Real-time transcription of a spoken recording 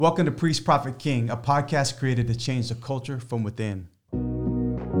Welcome to Priest, Prophet, King, a podcast created to change the culture from within.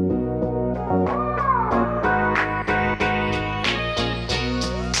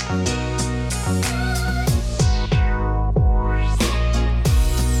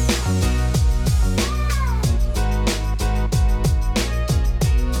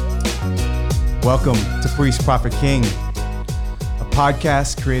 Welcome to Priest, Prophet, King, a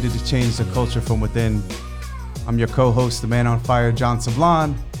podcast created to change the culture from within. I'm your co-host, the man on fire, John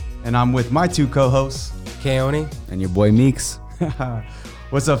Sablon, and I'm with my two co-hosts, Keone and your boy Meeks.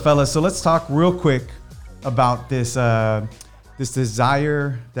 What's up, fellas? So let's talk real quick about this this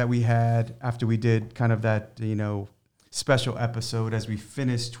desire that we had after we did kind of that, special episode as we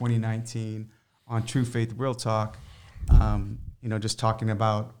finished 2019 on True Faith Real Talk. Just talking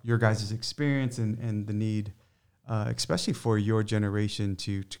about your guys' experience and the need, especially for your generation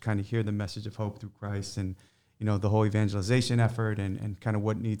to kind of hear the message of hope through Christ and, the whole evangelization effort and kind of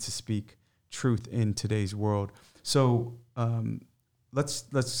what needs to speak truth in today's world. So let's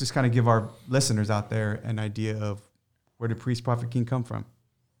just kind of give our listeners out there an idea of where did Priest, Prophet, King come from?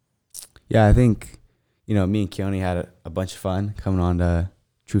 Yeah, I think, me and Keone had a bunch of fun coming on to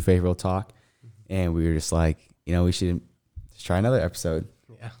True Faith Real Talk. And we were just like, we should just try another episode.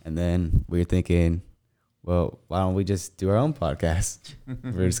 Yeah. And then we were thinking, well, why don't we just do our own podcast?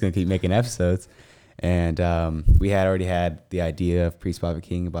 We're just going to keep making episodes. And we had already had the idea of Priest, Prophet,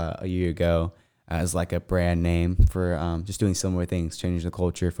 King about a year ago as like a brand name for just doing similar things, changing the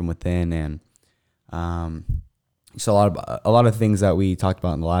culture from within. And so a lot of things that we talked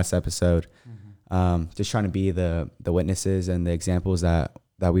about in the last episode, just trying to be the witnesses and the examples that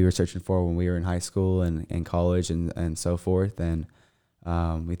we were searching for when we were in high school and college and so forth. And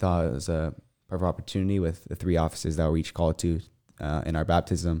we thought it was a perfect opportunity with the three offices that we're each called to in our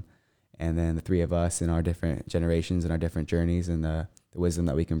baptism. And then the three of us in our different generations and our different journeys and the wisdom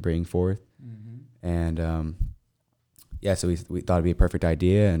that we can bring forth. And so we thought it'd be a perfect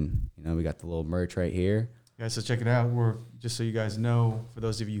idea. And, we got the little merch right here. Yeah, so check it out. We're just so you guys know, for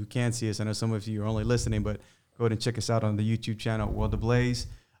those of you who can't see us, I know some of you are only listening, but go ahead and check us out on the YouTube channel, World Ablaze.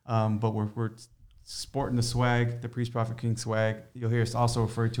 But we're sporting the swag, the Priest, Prophet, King swag. You'll hear us also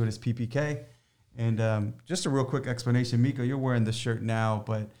refer to it as PPK. And just a real quick explanation, Miko, you're wearing this shirt now,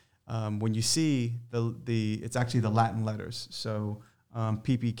 but when you see it's actually the Latin letters. So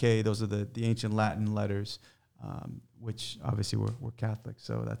PPK, those are the ancient Latin letters, which obviously we're Catholic.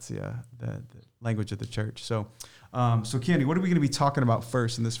 So that's the language of the church. So Keone, what are we going to be talking about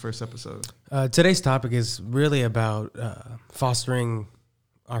first in this first episode? Today's topic is really about fostering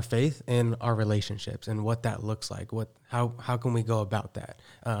our faith and our relationships and what that looks like. How can we go about that?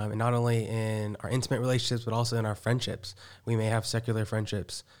 And not only in our intimate relationships, but also in our friendships. We may have secular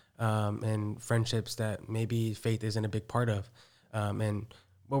friendships and friendships that maybe faith isn't a big part of. And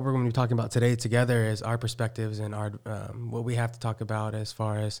what we're going to be talking about today together is our perspectives and our what we have to talk about as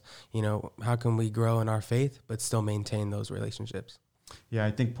far as, how can we grow in our faith but still maintain those relationships. Yeah,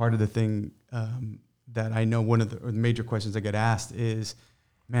 I think part of the thing that I know one of the major questions I get asked is,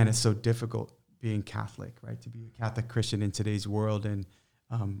 man, it's so difficult being Catholic, right? To be a Catholic Christian in today's world. And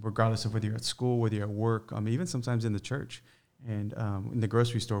regardless of whether you're at school, whether you're at work, even sometimes in the church and in the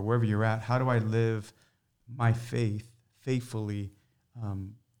grocery store, wherever you're at, how do I live my faith faithfully,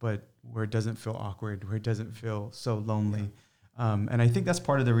 but where it doesn't feel awkward, where it doesn't feel so lonely? And I think that's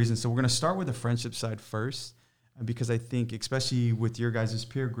part of the reason. So we're going to start with the friendship side first, because I think, especially with your guys'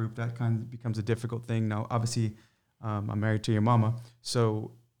 peer group, that kind of becomes a difficult thing. Now, obviously, I'm married to your mama,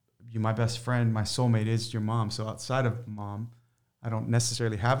 so you're my best friend, my soulmate is your mom. So outside of mom, I don't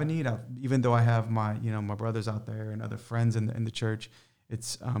necessarily have a need. Even though I have my brothers out there and other friends in the church,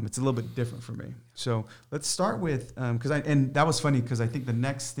 it's a little bit different for me. So let's start with and that was funny because I think the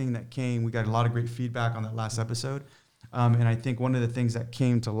next thing that came, we got a lot of great feedback on that last episode, and I think one of the things that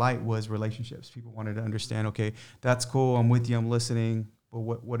came to light was relationships. People wanted to understand, okay, that's cool, I'm with you, I'm listening, but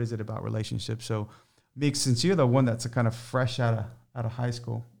what is it about relationships? So, Meek, since you're the one that's kind of fresh out of high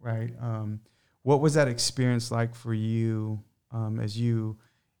school, right? What was that experience like for you as you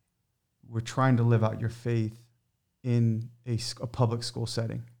were trying to live out your faith in a public school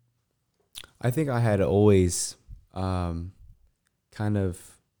setting? I think I had always kind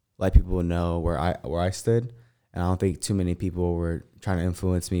of let people know where I stood, and I don't think too many people were trying to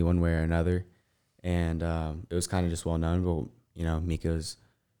influence me one way or another. And it was kind of just well known. But Miko's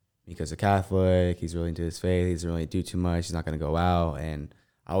a Catholic. He's really into his faith. He doesn't really do too much. He's not going to go out. And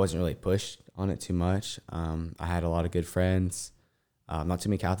I wasn't really pushed on it too much. I had a lot of good friends. Not too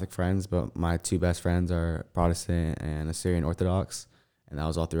many Catholic friends, but my two best friends are Protestant and Assyrian Orthodox. And that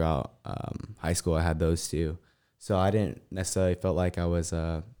was all throughout high school. I had those two. So I didn't necessarily felt like I was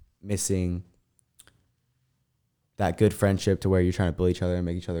missing that good friendship to where you're trying to build each other and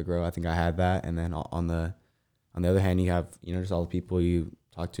make each other grow. I think I had that. And then on the other hand, you have, just all the people you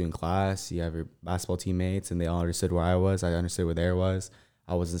talk to in class. You have your basketball teammates, and they all understood where I was. I understood where there was.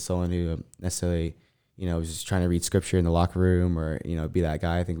 I wasn't someone who necessarily, was just trying to read scripture in the locker room or, be that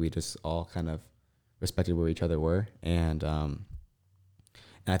guy. I think we just all kind of respected where each other were. And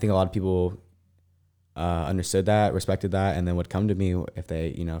I think a lot of people understood that, respected that, and then would come to me if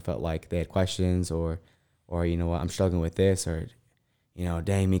they, felt like they had questions or what, I'm struggling with this, or,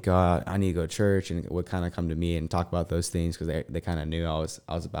 dang, Miko, I need to go to church, and would kind of come to me and talk about those things because they kind of knew I was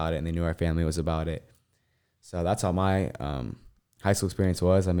about it, and they knew our family was about it. So that's how my high school experience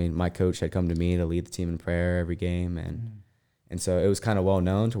was. I mean, my coach had come to me to lead the team in prayer every game, and so it was kind of well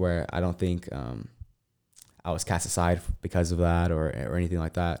known to where I don't think I was cast aside because of that or anything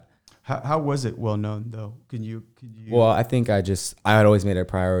like that. How was it well known though? Could you? Well, I think I had always made it a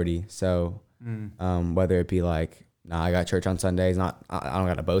priority. So whether it be like, I got church on Sundays, I don't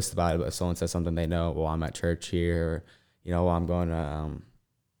got to boast about it, but if someone says something, they know, well, I'm at church here, or, I'm going to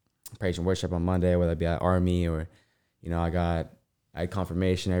praise and worship on Monday, whether it be at Army or, I had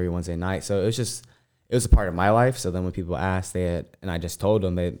confirmation every Wednesday night. So it was a part of my life. So then when people asked, and I just told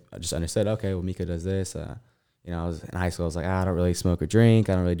them, they just understood, okay, well, Mika does this. I was in high school, I was like, I don't really smoke or drink.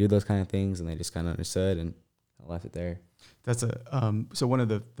 I don't really do those kind of things. And they just kind of understood, and I left it there. That's so one of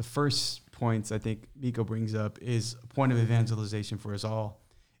the first points I think Miko brings up is a point of evangelization for us all.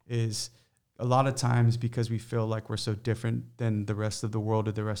 Is a lot of times because we feel like we're so different than the rest of the world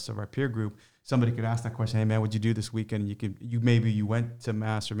or the rest of our peer group, somebody could ask that question, hey man, what'd you do this weekend? Maybe you went to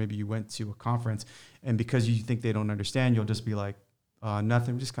mass, or maybe you went to a conference, and because you think they don't understand, you'll just be like,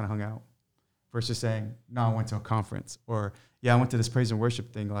 nothing, we just kind of hung out. Versus saying, no, I went to a conference, or yeah, I went to this praise and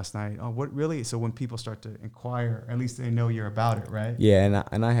worship thing last night. Oh, what really? So when people start to inquire, at least they know you're about it, right? Yeah,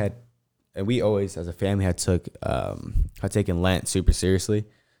 and we always, as a family, had taken Lent super seriously.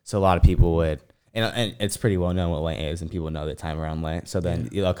 So a lot of people would, and it's pretty well known what Lent is, and people know the time around Lent. So then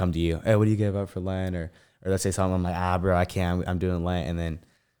they'll come to you, hey, what do you give up for Lent? Or let's say something, I'm like, bro, I can't, I'm doing Lent. And then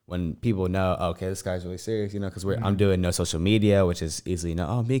when people know, okay, this guy's really serious, because I'm doing no social media, which is easily,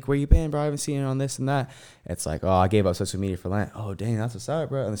 oh, Meek, where you been, bro? I haven't seen you on this and that. It's like, oh, I gave up social media for Lent. Oh, dang, that's what's up,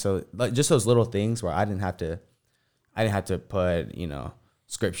 bro. And so like just those little things where I didn't have to put,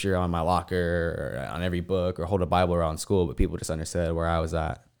 scripture on my locker or on every book or hold a Bible around school, but people just understood where I was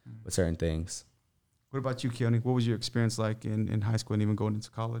at with certain things. What about you, Keone? What was your experience like in high school and even going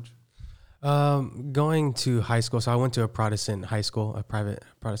into college? Going to high school, so I went to a Protestant high school, a private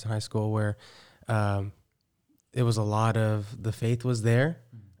Protestant high school where it was a lot of the faith was there.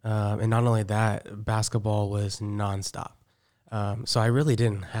 And not only that, basketball was nonstop. So I really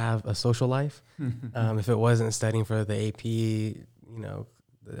didn't have a social life. If it wasn't studying for the AP,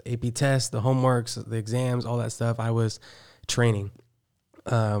 the AP tests, the homeworks, the exams, all that stuff, I was training,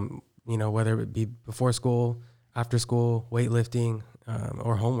 whether it be before school, after school, weightlifting,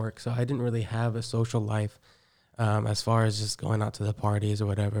 or homework. So I didn't really have a social life as far as just going out to the parties or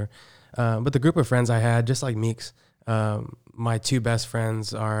whatever. But the group of friends I had, just like Meeks, my two best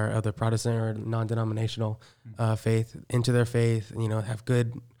friends are of the Protestant or non-denominational faith, into their faith, have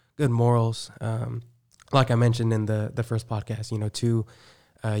good morals. Like I mentioned in the first podcast, two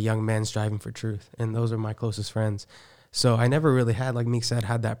young men striving for truth. And those are my closest friends. So I never really had, like Meek said,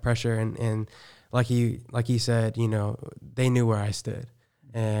 had that pressure. And like he said, they knew where I stood.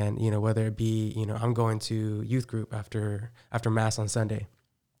 And, whether it be, I'm going to youth group after mass on Sunday,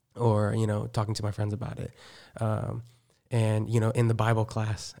 or, talking to my friends about it. And, in the Bible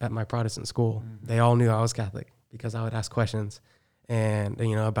class at my Protestant school, they all knew I was Catholic because I would ask questions and,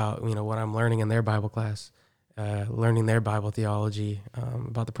 about, what I'm learning in their Bible class, learning their Bible theology,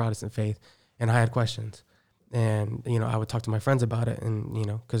 about the Protestant faith. And I had questions. And, I would talk to my friends about it and,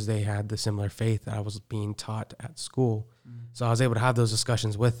 because they had the similar faith that I was being taught at school. So I was able to have those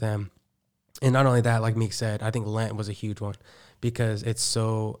discussions with them. And not only that, like Meek said, I think Lent was a huge one because it's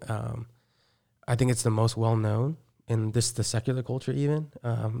so, I think it's the most well-known in the secular culture even.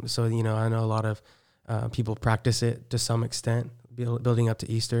 So, I know a lot of people practice it to some extent, building up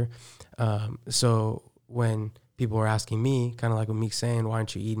to Easter. So when people were asking me, kind of like what Meek's saying, why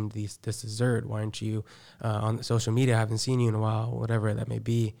aren't you eating this dessert? Why aren't you on social media? I haven't seen you in a while, whatever that may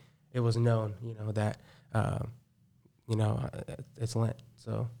be. It was known, that, it's Lent.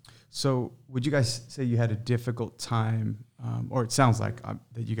 So would you guys say you had a difficult time, or it sounds like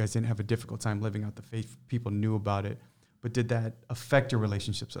that you guys didn't have a difficult time living out the faith, people knew about it, but did that affect your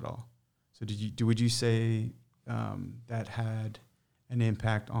relationships at all? So would you say that had an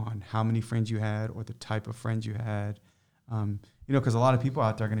impact on how many friends you had or the type of friends you had? Because a lot of people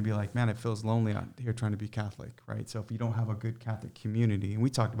out there are going to be like, man, it feels lonely out here trying to be Catholic, right? So if you don't have a good Catholic community, and we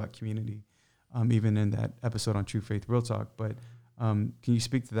talked about community even in that episode on True Faith Real Talk, but can you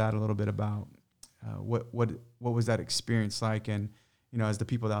speak to that a little bit about what was that experience like? And, as the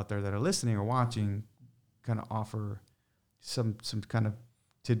people out there that are listening or watching, kind of offer some kind of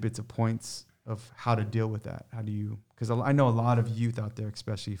tidbits of points of how to deal with that. How do you, because I know a lot of youth out there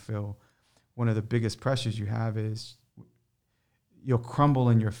especially feel one of the biggest pressures you have is you'll crumble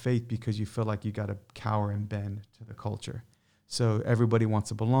in your faith because you feel like you got to cower and bend to the culture. So everybody wants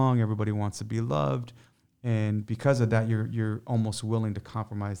to belong, everybody wants to be loved, and because of that, you're almost willing to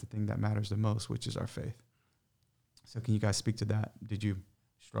compromise the thing that matters the most, which is our faith. So can you guys speak to that? Did you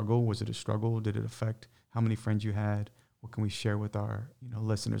struggle? Was it a struggle? Did it affect how many friends you had? What can we share with our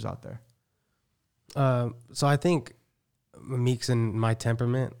listeners out there? So I think Meeks and my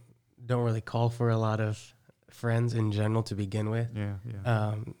temperament don't really call for a lot of friends in general to begin with.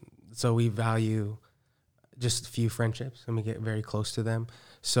 Yeah. So we value just a few friendships and we get very close to them.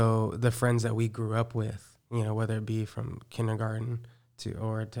 So the friends that we grew up with, whether it be from kindergarten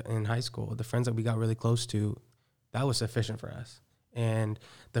to in high school, the friends that we got really close to, that was sufficient for us. And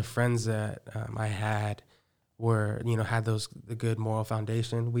the friends that I had were, had the good moral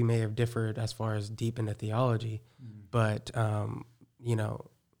foundation. We may have differed as far as deep into theology, but,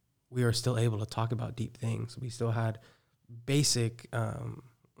 we were still able to talk about deep things. We still had basic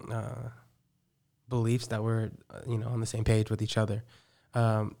beliefs that were, on the same page with each other.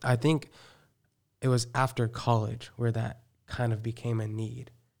 I think it was after college where that kind of became a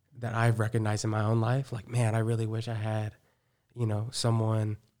need that I've recognized in my own life. Like, man, I really wish I had,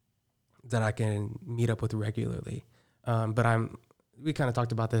 someone that I can meet up with regularly. But we kind of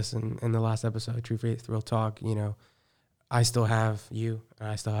talked about this in the last episode, True Faith Real Talk. I still have you and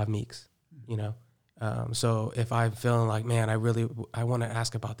I still have Meeks, so if I'm feeling like, man, I want to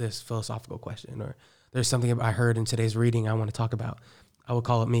ask about this philosophical question, or there's something I heard in today's reading I want to talk about, I would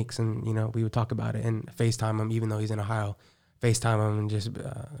call up Meeks and, we would talk about it and FaceTime him, even though he's in Ohio, FaceTime him and just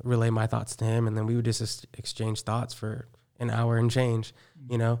relay my thoughts to him. And then we would just exchange thoughts for an hour and change,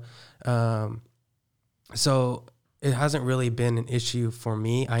 so it hasn't really been an issue for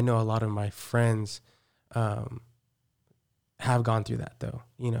me. I know a lot of my friends have gone through that though,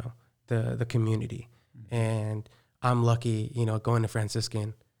 the community. And I'm lucky, going to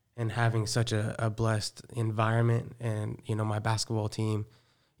Franciscan and having such a blessed environment and, my basketball team,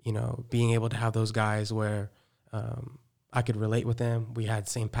 being able to have those guys where I could relate with them. We had the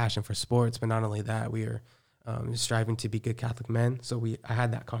same passion for sports, but not only that, we were striving to be good Catholic men. So I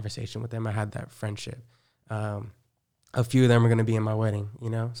had that conversation with them. I had that friendship. A few of them are going to be in my wedding,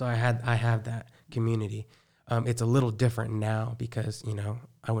 so I have that community. It's a little different now because,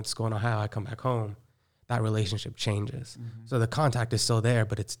 I went to school in Ohio, I come back home, that relationship changes. Mm-hmm. So the contact is still there,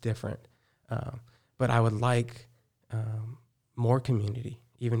 but it's different. But I would like more community,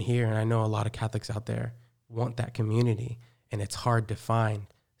 even here. And I know a lot of Catholics out there want that community, and it's hard to find.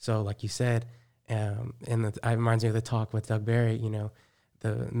 So like you said, it reminds me of the talk with Doug Barry,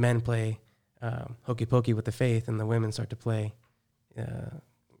 the men play hokey pokey with the faith, and the women start to play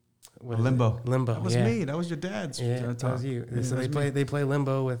limbo. That was me. That was your dad's. Yeah, that was you. Yeah, so they play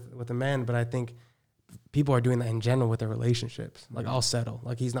limbo with the men, but I think people are doing that in general with their relationships. Like, I'll settle.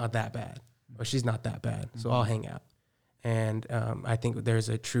 Like, he's not that bad, or she's not that bad, so I'll hang out. And I think there's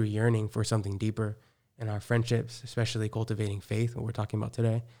a true yearning for something deeper in our friendships, especially cultivating faith, what we're talking about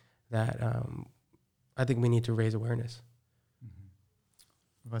today, that I think we need to raise awareness.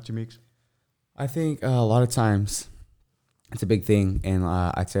 What about you, Meeks? I think a lot of times it's a big thing, and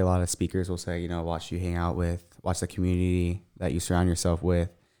I'd say a lot of speakers will say, watch the community that you surround yourself with.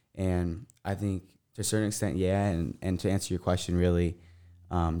 And I think to a certain extent, yeah, and to answer your question really,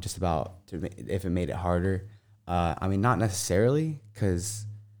 just about if it made it harder, not necessarily, because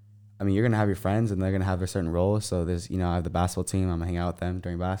you're going to have your friends and they're going to have a certain role. So there's, I have the basketball team, I'm going to hang out with them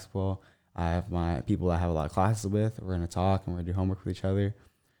during basketball. I have my people that I have a lot of classes with, we're going to talk and we're going to do homework with each other.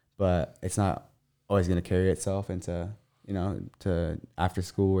 But it's not always going to carry itself into, to after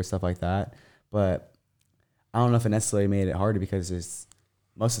school or stuff like that. But I don't know if it necessarily made it harder, because it's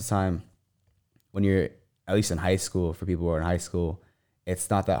most of the time when you're, at least in high school, for people who are in high school, it's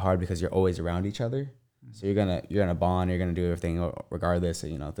not that hard because you're always around each other. So you're gonna bond, you're gonna do everything regardless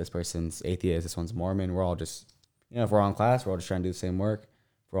of, if this person's atheist, this one's Mormon, we're all just, if we're all in class, we're all just trying to do the same work.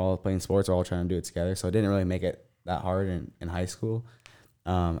 If we're all playing sports, we're all trying to do it together. So it didn't really make it that hard in high school.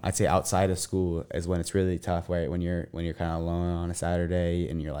 I'd say outside of school is when it's really tough, right? When you're kind of alone on a Saturday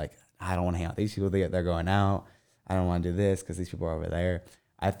and you're like, I don't want to hang out with these people, they're going out. I don't want to do this because these people are over there.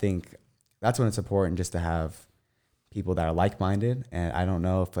 I think that's when it's important just to have people that are like-minded. And I don't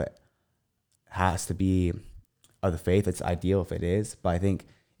know if it has to be of the faith. It's ideal if it is. But I think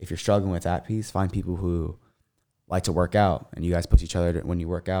if you're struggling with that piece, find people who like to work out, and you guys push each other when you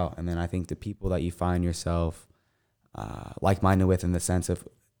work out. And then I think the people that you find yourself like-minded with, in the sense of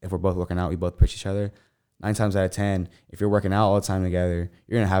if we're both working out, we both push each other. 9 times out of 10, if you're working out all the time together,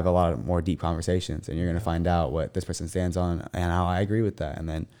 you're going to have a lot of more deep conversations, and you're going to find out what this person stands on and how I agree with that. And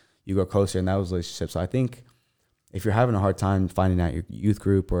then you go closer in those relationships. So I think if you're having a hard time finding out your youth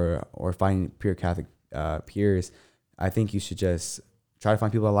group or finding pure Catholic peers, I think you should just try to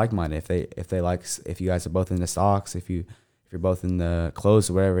find people that are like-minded. If you guys are both in the socks, if you're both in the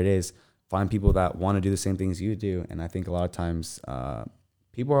clothes or whatever it is, find people that want to do the same things you do. And I think a lot of times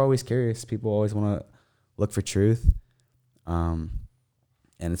people are always curious. People always want to look for truth. And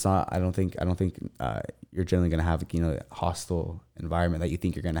it's not, I don't think you're generally going to have, a hostile environment that you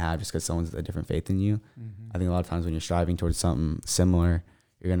think you're going to have just because someone's a different faith than you. Mm-hmm. I think a lot of times when you're striving towards something similar,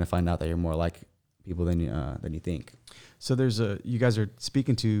 you're going to find out that you're more like people than you think. So you guys are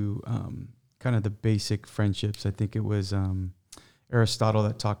speaking to kind of the basic friendships. I think it was Aristotle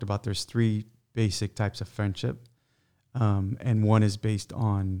that talked about there's 3 basic types of friendship. And one is based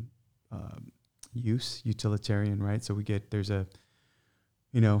on utilitarian, right? So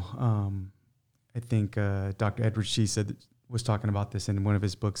I think Dr. Edward Shee was talking about this in one of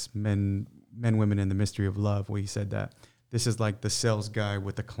his books, Men, Women, and the Mystery of Love, where he said that this is like the sales guy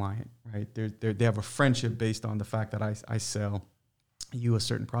with the client, right? They have a friendship based on the fact that I sell you a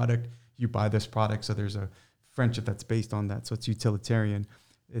certain product, you buy this product, so there's a friendship that's based on that. So it's utilitarian.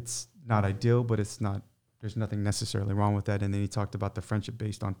 It's not ideal, but there's nothing necessarily wrong with that. And then he talked about the friendship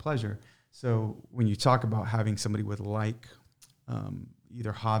based on pleasure. So when you talk about having somebody with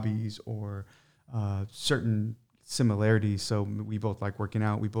either hobbies or certain similarities, so we both like working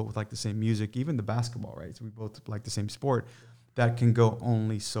out, we both like the same music, even the basketball, right? So we both like the same sport. That can go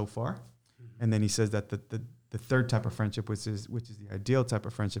only so far. Mm-hmm. And then he says that the third type of friendship, which is the ideal type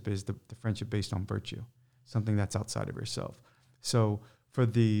of friendship, is the friendship based on virtue, something that's outside of yourself. So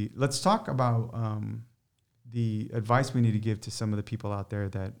let's talk about the advice we need to give to some of the people out there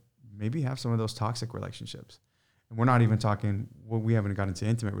that maybe have some of those toxic relationships. And we're not even talking, we haven't gotten into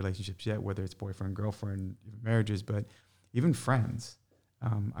intimate relationships yet, whether it's boyfriend, girlfriend, even marriages, but even friends.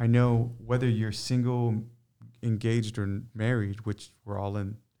 I know whether you're single, engaged, or married, which we're all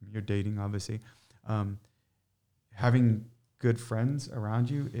in, you're dating, obviously, having good friends around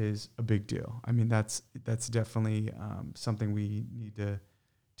you is a big deal. I mean, that's definitely something we need to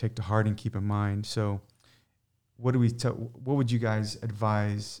take to heart and keep in mind. So what would you guys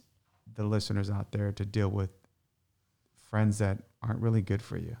advise the listeners out there to deal with friends that aren't really good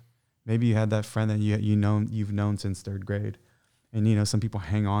for you? Maybe you had that friend that you've known since 3rd grade, and some people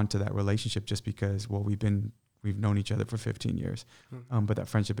hang on to that relationship just because we've known each other for 15 years, but that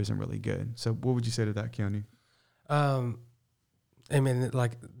friendship isn't really good. So what would you say to that, Keone? I mean,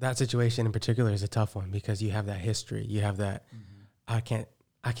 like that situation in particular is a tough one because you have that history, you have that I can't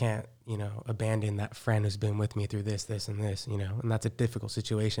abandon that friend who's been with me through this, and this, and that's a difficult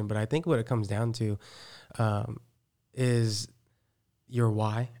situation. But I think what it comes down to is your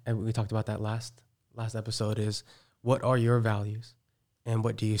why. And we talked about that last episode, is what are your values and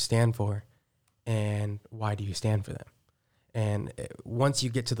what do you stand for and why do you stand for them? And once you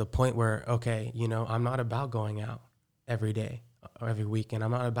get to the point where, okay, I'm not about going out every day or every weekend,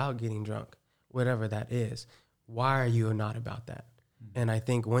 I'm not about getting drunk, whatever that is, why are you not about that? And I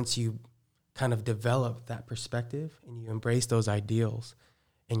think once you kind of develop that perspective and you embrace those ideals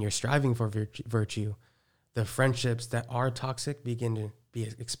and you're striving for virtue, the friendships that are toxic begin to be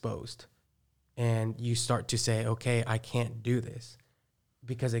exposed. And you start to say, okay, I can't do this,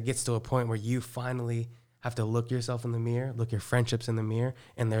 because it gets to a point where you finally have to look yourself in the mirror, look your friendships in the mirror,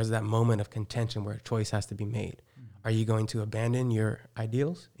 and there's that moment of contention where a choice has to be made. Mm-hmm. Are you going to abandon your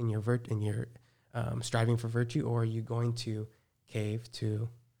ideals and your striving for virtue, or are you going to cave to,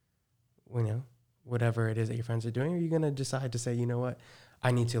 whatever it is that your friends are doing? Or are you going to decide to say, you know what,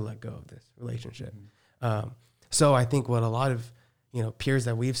 I need to let go of this relationship? Mm-hmm. So I think what a lot of, peers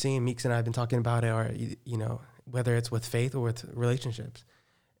that we've seen, Meeks and I have been talking about it, are, whether it's with faith or with relationships,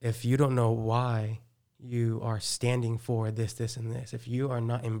 if you don't know why you are standing for this, and this, if you are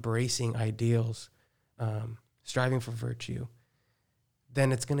not embracing ideals, striving for virtue,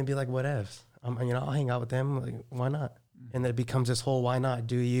 then it's going to be like, whatevs. I'll hang out with them. Like, why not? Mm-hmm. And it becomes this whole, why not?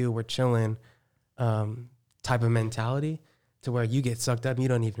 Do you? We're chilling type of mentality, to where you get sucked up, you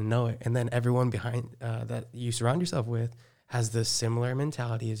don't even know it. And then everyone behind that you surround yourself with has this similar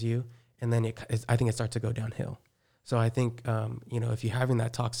mentality as you. And then I think it starts to go downhill. So I think, if you're having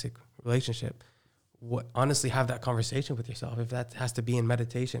that toxic relationship, honestly have that conversation with yourself. If that has to be in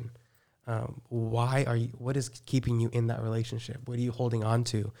meditation, what is keeping you in that relationship? What are you holding on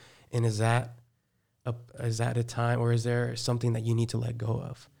to? And is that a time, or is there something that you need to let go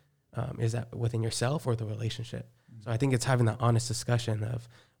of? Is that within yourself or the relationship? So I think it's having that honest discussion of,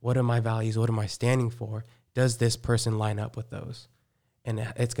 what are my values? What am I standing for? Does this person line up with those? And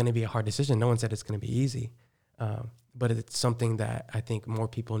it's going to be a hard decision. No one said it's going to be easy. But it's something that I think more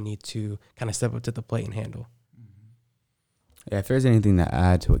people need to kind of step up to the plate and handle. Yeah, if there's anything to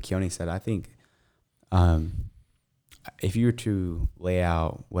add to what Keone said, I think if you were to lay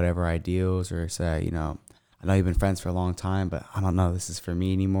out whatever ideals, or say, I know you've been friends for a long time, but I don't know, this is for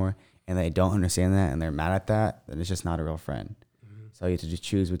me anymore, and they don't understand that and they're mad at that, then it's just not a real friend. Mm-hmm. So you have to just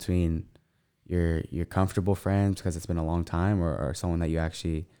choose between your comfortable friends because it's been a long time, or someone that you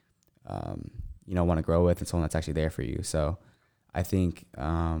actually want to grow with, and someone that's actually there for you. So I think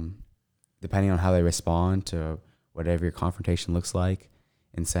depending on how they respond to whatever your confrontation looks like,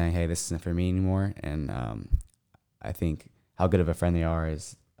 and saying, hey, this isn't for me anymore, and I think how good of a friend they are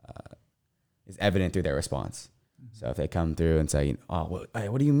is evident through their response. Mm-hmm. So if they come through and say,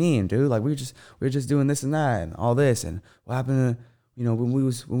 what do you mean, dude? Like we were just doing this and that and all this, and what happened to when we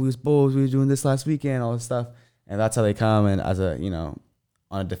was Bulls, we was doing this last weekend, all this stuff, and that's how they come. And as a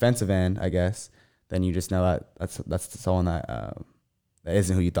on a defensive end, I guess, then you just know that that's someone that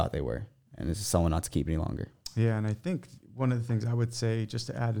isn't who you thought they were, and it's just someone not to keep any longer. Yeah, and I think one of the things I would say, just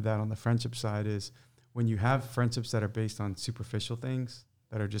to add to that on the friendship side, is when you have friendships that are based on superficial things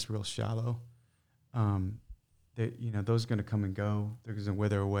that are just real shallow, those are going to come and go. They're going to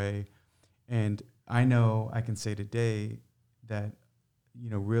wither away. And I know I can say today that,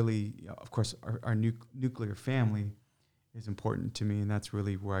 really, of course, our nuclear family is important to me, and that's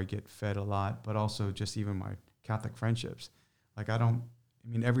really where I get fed a lot, but also just even my Catholic friendships. Like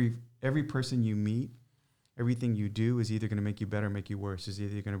every person you meet, everything you do is either going to make you better or make you worse. Is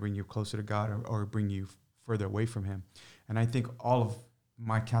either going to bring you closer to God or bring you further away from him. And I think all of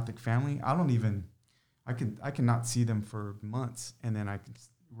my Catholic family, I cannot see them for months, and then I can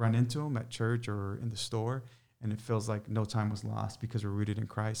run into them at church or in the store, and it feels like no time was lost because we're rooted in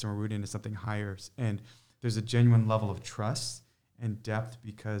Christ and we're rooted in something higher. And there's a genuine level of trust and depth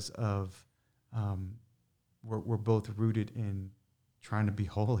because of we're both rooted in trying to be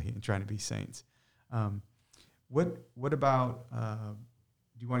holy and trying to be saints. What about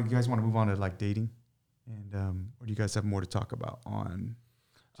do you guys want to move on to like dating, and or do you guys have more to talk about on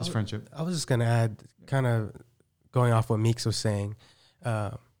just friendship? I was just gonna add, kind of going off what Meeks was saying,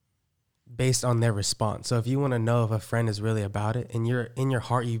 based on their response. So if you want to know if a friend is really about it, and you're in your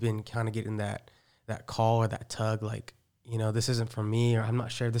heart, you've been kind of getting that call or that tug, like, this isn't for me, or I'm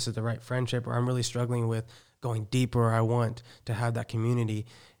not sure if this is the right friendship, or I'm really struggling with going deeper, or I want to have that community.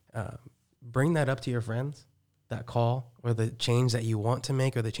 Bring that up to your friends, that call or the change that you want to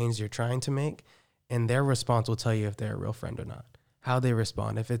make or the change you're trying to make, and their response will tell you if they're a real friend or not. How they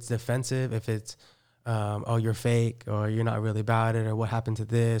respond, if it's defensive, if it's you're fake, or you're not really about it, or what happened to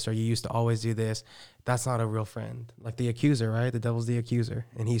this, or you used to always do this, that's not a real friend. Like the accuser, right? The devil's the accuser,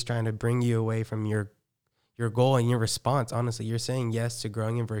 and he's trying to bring you away from your goal and your response. Honestly, you're saying yes to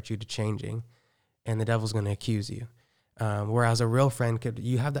growing in virtue, to changing, and the devil's going to accuse you. Whereas a real friend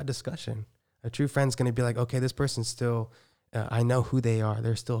you have that discussion. A true friend's going to be like, okay, this person's still, I know who they are.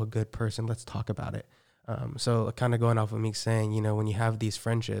 They're still a good person. Let's talk about it. So kind of going off of me saying, when you have these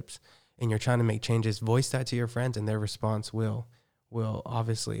friendships and you're trying to make changes, voice that to your friends, and their response will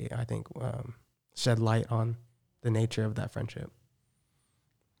obviously, I think, shed light on the nature of that friendship.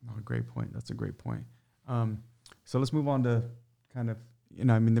 Oh, great point. That's a great point. So let's move on to kind of,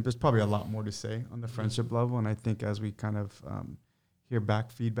 there's probably a lot more to say on the friendship level. And I think as we kind of hear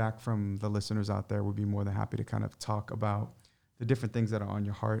feedback from the listeners out there, we'd be more than happy to kind of talk about the different things that are on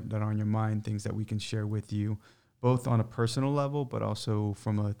your heart, that are on your mind, things that we can share with you, both on a personal level, but also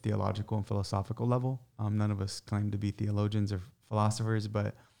from a theological and philosophical level. None of us claim to be theologians or philosophers,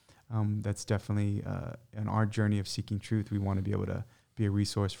 but that's definitely in our journey of seeking truth, we want to be able to be a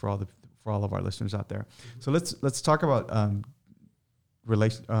resource for all of our listeners out there. So let's talk about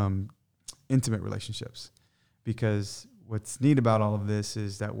intimate relationships, because what's neat about all of this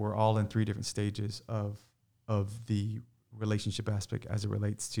is that we're all in 3 different stages of the relationship aspect as it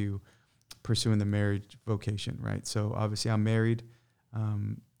relates to pursuing the marriage vocation, right? So obviously I'm married,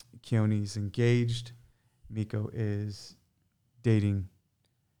 Keone's engaged, Miko is dating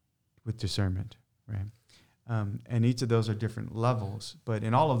with discernment, right? And each of those are different levels, but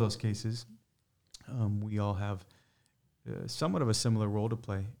in all of those cases, we all have somewhat of a similar role to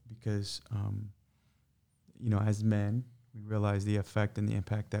play, because as men, we realize the effect and the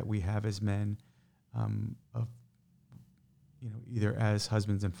impact that we have as men, of, either as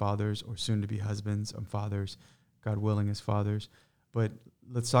husbands and fathers or soon to be husbands and fathers, God willing, as fathers. But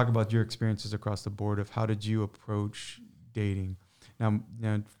let's talk about your experiences across the board of how did you approach dating? Now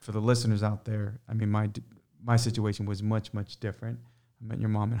for the listeners out there, I mean, my situation was much, much different. I met your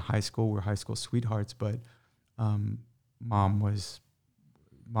mom in high school. We're high school sweethearts, but mom was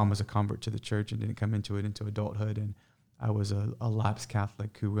a convert to the church and didn't come into it into adulthood. And I was a lapsed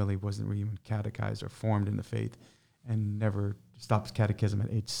Catholic who really wasn't really even catechized or formed in the faith and never stopped catechism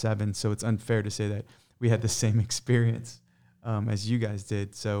at age 7. So it's unfair to say that we had the same experience as you guys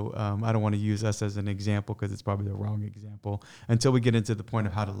did. So I don't want to use us as an example because it's probably the wrong example until we get into the point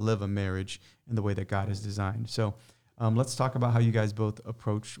of how to live a marriage in the way that God has designed. So let's talk about how you guys both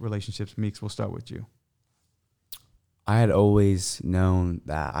approach relationships. Meeks, we'll start with you. I had always known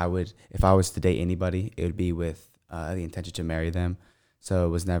that if I was to date anybody, it would be with the intention to marry them. So it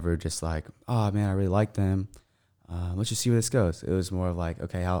was never just like, oh man, I really like them. Let's just see where this goes. It was more of like,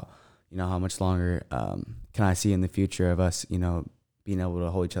 okay, how much longer can I see in the future of us, being able to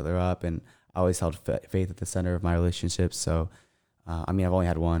hold each other up? And I always held faith at the center of my relationships. So, I've only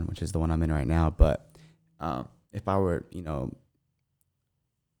had one, which is the one I'm in right now. But if I were,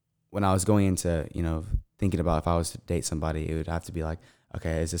 when I was going into, thinking about if I was to date somebody, it would have to be like,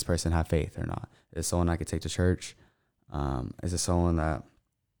 okay, does this person have faith or not? Is this someone I could take to church? Is this someone that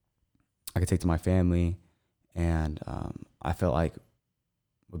I could take to my family? And I felt like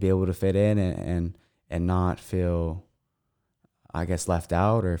would be able to fit in and not feel, I guess, left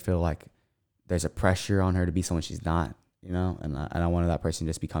out or feel like there's a pressure on her to be someone she's not, and I wanted that person to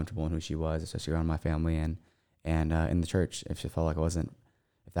just be comfortable in who she was, especially around my family and in the church. If she felt like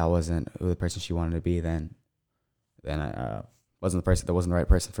if that wasn't who the person she wanted to be, then I wasn't the right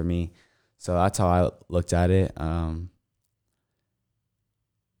person for me. So that's how I looked at it. And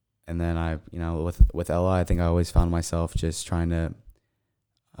then I, with Ella, I think I always found myself just trying to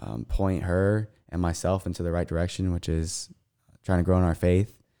point her and myself into the right direction, which is trying to grow in our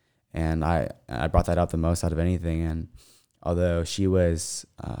faith. And I brought that out the most out of anything. And although she's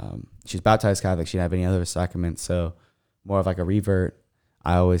baptized Catholic, she didn't have any other sacraments, so more of like a revert.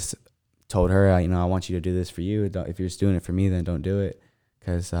 I always told her, I want you to do this for you. If you're just doing it for me, then don't do it,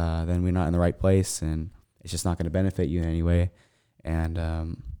 because then we're not in the right place, and it's just not going to benefit you in any way.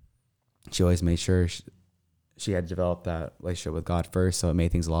 And she always made sure she had developed that relationship with God first, so it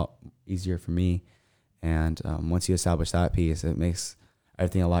made things a lot easier for me. And once you establish that piece, it makes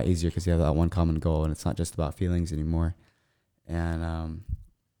everything a lot easier because you have that one common goal, and it's not just about feelings anymore. And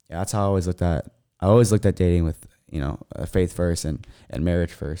that's how I always looked at. I always looked at dating with faith first and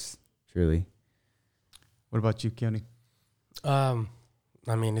marriage first. Truly. What about you, Keone?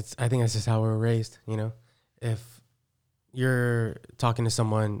 I mean, I think that's just how we were raised. If you're talking to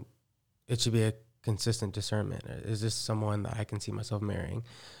someone, it should be a consistent discernment. Is this someone that I can see myself marrying?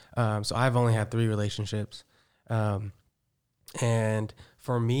 So I've only had 3 relationships. And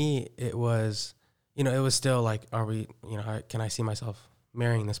for me, it was, it was still like, can I see myself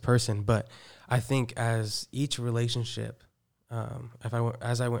marrying this person? But I think as each relationship,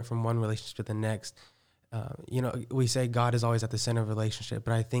 as I went from one relationship to the next, we say God is always at the center of a relationship,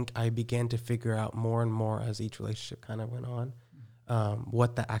 but I think I began to figure out more and more as each relationship kind of went on,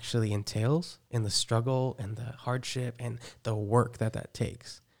 what that actually entails and the struggle and the hardship and the work that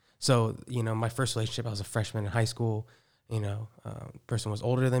takes. So, my first relationship, I was a freshman in high school, person was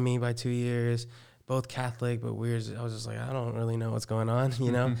older than me by 2 years, both Catholic, but weird. I was just like, I don't really know what's going on,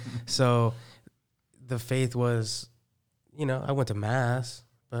 So the faith was, I went to mass,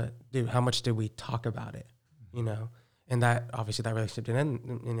 but dude, how much did we talk about it, And that, obviously that relationship didn't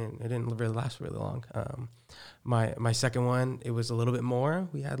end, and it didn't really last really long. My second one, it was a little bit more.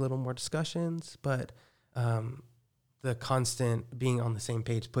 We had a little more discussions, but the constant being on the same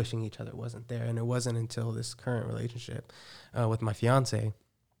page, pushing each other wasn't there. And it wasn't until this current relationship with my fiance,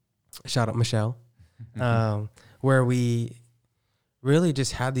 shout out Michelle, where we really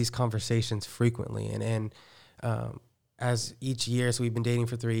just had these conversations frequently. And as each year, so we've been dating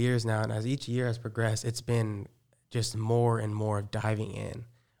for 3 years now, and as each year has progressed, it's been just more and more of diving in.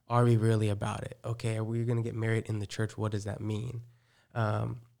 Are we really about it? Okay, are we going to get married in the church? What does that mean?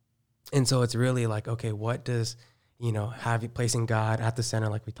 And so it's really like, okay, what does, placing God at the center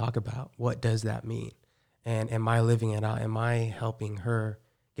like we talk about, what does that mean? And am I living it out? Am I helping her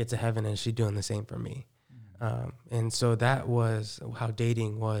get to heaven, and is she doing the same for me? And so that was how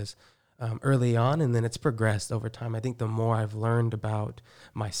dating was early on, and then it's progressed over time. I think the more I've learned about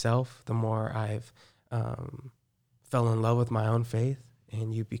myself, the more I've fell in love with my own faith,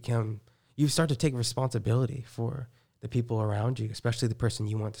 and you you start to take responsibility for the people around you, especially the person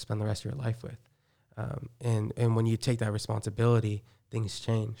you want to spend the rest of your life with. And when you take that responsibility, things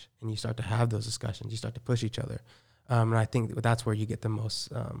change, and you start to have those discussions. You start to push each other. And I think that's where you get the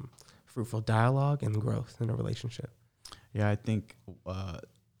most fruitful dialogue and growth in a relationship. Yeah, I think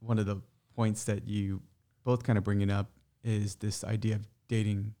one of the points that you both kind of bringing up is this idea of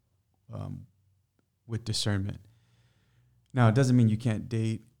dating with discernment. Now, it doesn't mean you can't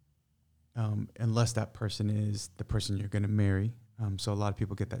date unless that person is the person you're going to marry. So a lot of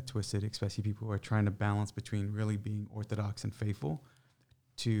people get that twisted, especially people who are trying to balance between really being orthodox and faithful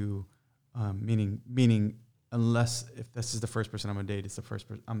to meaning unless if this is the first person I'm going to date, it's the first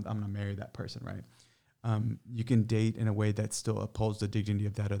person I'm going to marry that person, right? You can date in a way that still upholds the dignity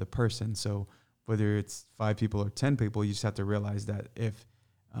of that other person. So whether it's 5 people or 10 people, you just have to realize that if,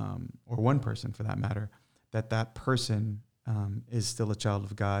 or one person for that matter, that person is still a child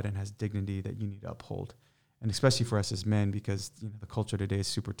of God and has dignity that you need to uphold. And especially for us as men, because the culture today is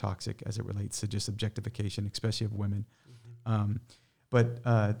super toxic as it relates to just objectification, especially of women. Mm-hmm. But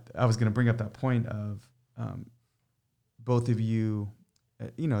I was going to bring up that point of both of you,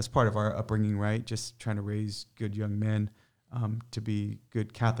 as part of our upbringing, right? Just trying to raise good young men to be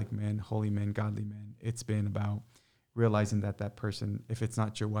good Catholic men, holy men, godly men. It's been about realizing that person, if it's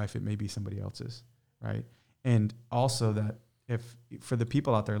not your wife, it may be somebody else's, right? And also that if for the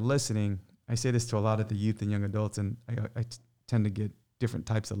people out there listening, I say this to a lot of the youth and young adults, and I tend to get different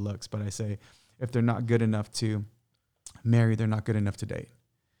types of looks, but I say if they're not good enough to marry, they're not good enough to date,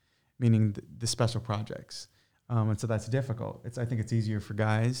 meaning the special projects. And so that's difficult. I think it's easier for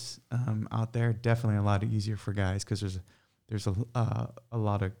guys out there, definitely a lot easier for guys because there's a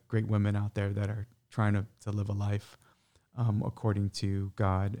lot of great women out there that are trying to live a life according to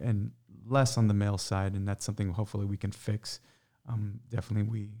God, and less on the male side, and that's something hopefully we can fix. Definitely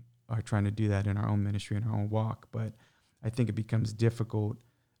we are trying to do that in our own ministry, in our own walk, but I think it becomes difficult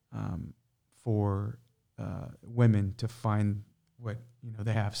for women to find what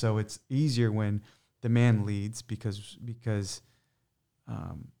they have. So it's easier when the man leads because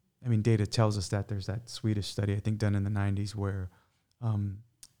data tells us that. There's that Swedish study, I think, done in the 90s where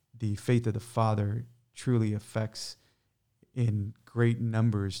the faith of the father truly affects in great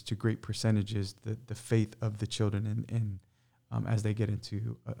numbers to great percentages the faith of the children and as they get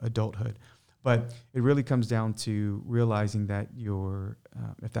into adulthood. But it really comes down to realizing that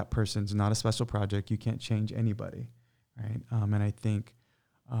if that person's not a special project, you can't change anybody, right? And I think,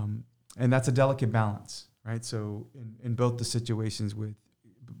 and that's a delicate balance, right? So in both the situations with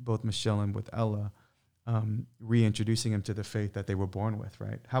both Michelle and with Ella, reintroducing them to the faith that they were born with,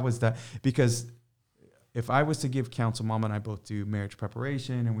 right? How was that? Because if I was to give counsel, Mama and I both do marriage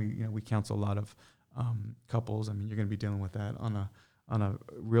preparation, and we counsel a lot of couples. I mean, you're going to be dealing with that on a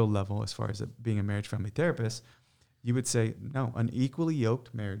real level as far as being a marriage family therapist. You would say, no, unequally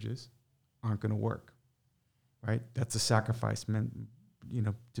yoked marriages aren't going to work, right? That's a sacrifice. To be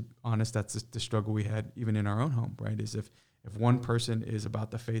honest, that's the struggle we had even in our own home, right? Is if one person is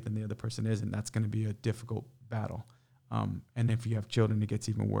about the faith and the other person isn't, that's going to be a difficult battle. And if you have children, it gets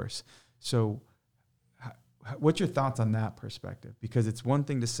even worse. So what's your thoughts on that perspective? Because it's one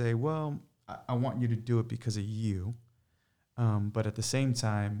thing to say, well, I want you to do it because of you. But at the same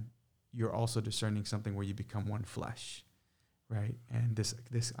time, you're also discerning something where you become one flesh, right? And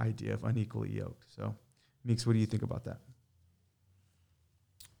this idea of unequally yoked. So, Meeks, what do you think about that?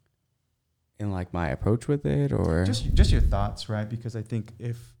 In like my approach with it, or just your thoughts, right? Because I think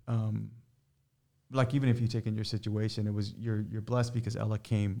if, even if you take in your situation, it was you're blessed because Ella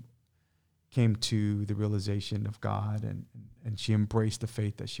came to the realization of God and she embraced the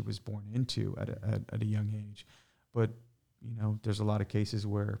faith that she was born into at a young age. But, there's a lot of cases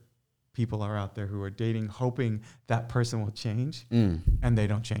where people are out there who are dating, hoping that person will change and they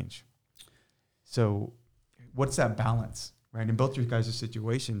don't change. So what's that balance, right? In both your guys'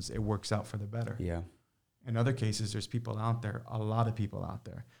 situations, it works out for the better. Yeah. In other cases, there's people out there, a lot of people out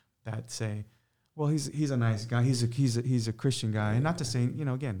there that say, well, he's a nice guy. He's a Christian guy. And not to say,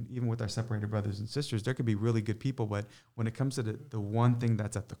 again, even with our separated brothers and sisters, there could be really good people. But when it comes to the one thing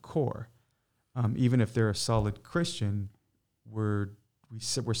that's at the core, even if they're a solid Christian, we're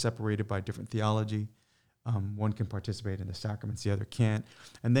separated by different theology. One can participate in the sacraments, the other can't.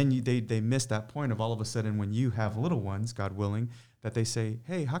 And then they miss that point of all of a sudden when you have little ones, God willing, that they say,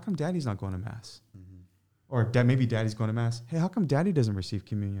 hey, how come daddy's not going to Mass? Mm-hmm. Or maybe daddy's going to Mass. Hey, how come daddy doesn't receive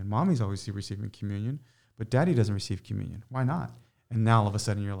communion? Mommy's always receiving communion, but daddy doesn't receive communion. Why not? And now all of a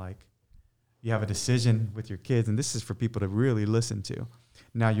sudden you're like, you have a decision with your kids, and this is for people to really listen to.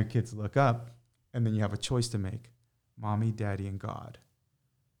 Now your kids look up, and then you have a choice to make. Mommy, daddy, and God.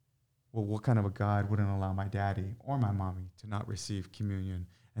 well, what kind of a God wouldn't allow my daddy or my mommy to not receive communion?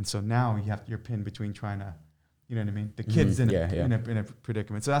 And so now you're pinned between trying to, you know what I mean? The kid's in a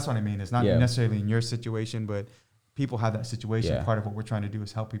predicament. So that's what I mean. It's not necessarily in your situation, but people have that situation. Yeah. Part of what we're trying to do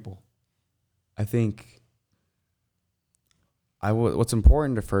is help people. I think what's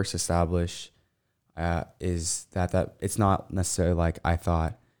important to first establish is that it's not necessarily like I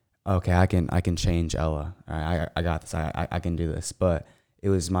thought, okay, I can change Ella. I got this. I can do this. But it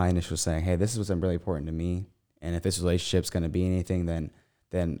was my initial saying, hey, this is what's really important to me. And if this relationship's going to be anything,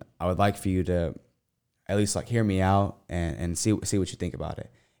 then I would like for you to at least like hear me out and see what you think about it.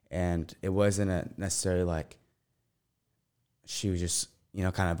 And it wasn't necessarily like she was just,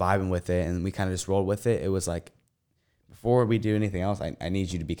 kind of vibing with it and we kind of just rolled with it. It was like, before we do anything else, I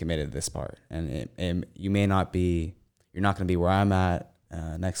need you to be committed to this part. And you're not going to be where I'm at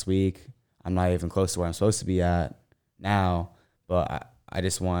next week. I'm not even close to where I'm supposed to be at now. But I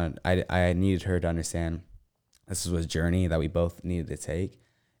needed her to understand this was a journey that we both needed to take.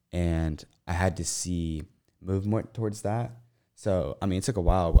 And I had to move more towards that. So, it took a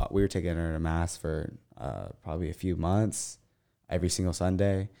while. We were taking her to mass for probably a few months every single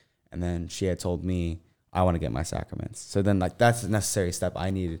Sunday. And then she had told me, I want to get my sacraments. So then that's the necessary step I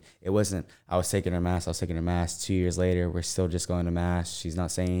needed. It wasn't, I was taking her mass. 2 years later, we're still just going to mass. She's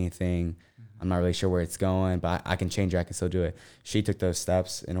not saying anything. I'm not really sure where it's going, but I can change it. I can still do it. She took those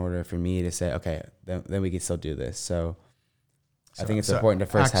steps in order for me to say, okay, then we can still do this. So I think it's important to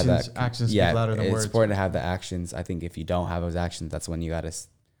first have that. Actions speak louder than words. It's important to have the actions. I think if you don't have those actions, that's when you got to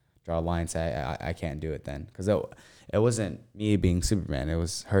draw a line and say, I can't do it then. Because it wasn't me being Superman. It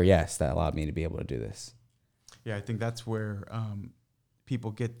was her yes that allowed me to be able to do this. Yeah, I think that's where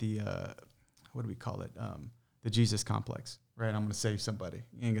people get the, what do we call it? The Jesus complex, right? I'm going to save somebody.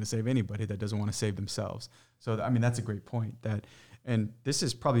 You ain't going to save anybody that doesn't want to save themselves. So, that's a great point. And this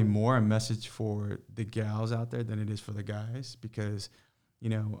is probably more a message for the gals out there than it is for the guys because,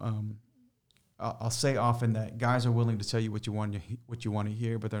 I'll say often that guys are willing to tell you what you want to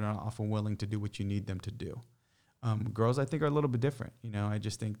hear, but they're not often willing to do what you need them to do. Girls, I think, are a little bit different. I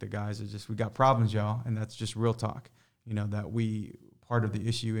just think the guys we got problems, y'all, and that's just real talk. Part of the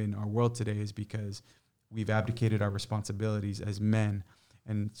issue in our world today is because we've abdicated our responsibilities as men.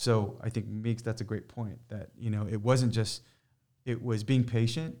 And so I think Meeks, that's a great point that, it was being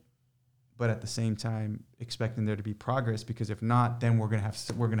patient, but at the same time expecting there to be progress because if not, then we're going to have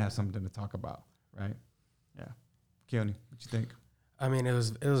something to talk about. Right. Yeah. Keone, what you think?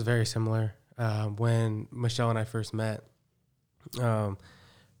 It was very similar. When Michelle and I first met, kind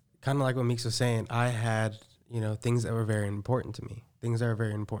of like what Meeks was saying, I had, things that were very important to me, things that are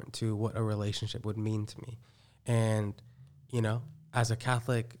very important to what a relationship would mean to me. And, as a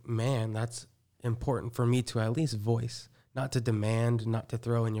Catholic man, that's important for me to at least voice, not to demand, not to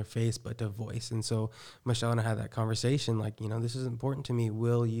throw in your face, but to voice. And so Michelle and I had that conversation, like, this is important to me.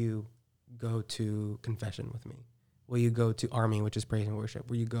 Will you go to confession with me? Will you go to Army, which is praise and worship?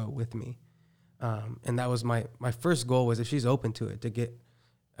 Will you go with me? And that was my first goal was if she's open to it, to get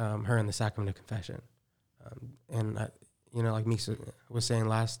her in the sacrament of confession. And like Meeks was saying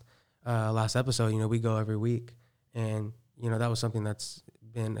last episode, we go every week, and that was something that's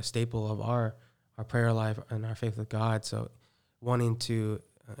been a staple of our prayer life and our faith with God. So wanting to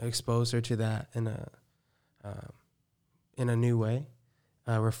expose her to that in a new way,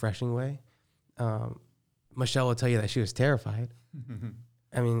 a refreshing way. Michelle will tell you that she was terrified.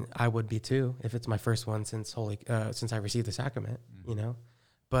 I would be too if it's my first one since I received the sacrament,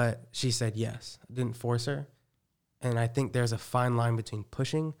 But she said yes. I didn't force her. And I think there's a fine line between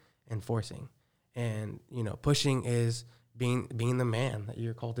pushing and forcing. And, pushing is being the man that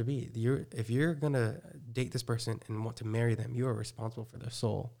you're called to be. If you're going to date this person and want to marry them, you are responsible for their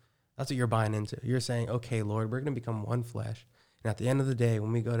soul. That's what you're buying into. You're saying, okay, Lord, we're going to become one flesh. And at the end of the day,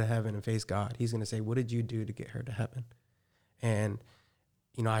 when we go to heaven and face God, he's going to say, what did you do to get her to heaven? And,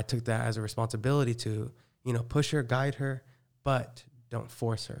 I took that as a responsibility to, push her, guide her, but don't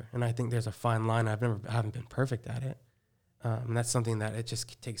force her. And I think there's a fine line. I haven't been perfect at it. And that's something that it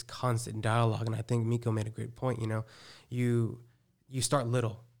just takes constant dialogue. And I think Miko made a great point. You start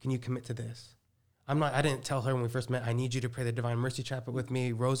little. Can you commit to this? I didn't tell her when we first met, I need you to pray the Divine Mercy Chaplet with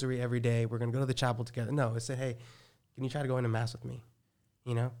me, rosary every day. We're going to go to the chapel together. No, I said, hey, can you try to go into mass with me?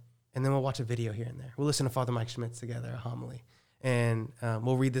 And then we'll watch a video here and there. We'll listen to Father Mike Schmitz together, a homily. And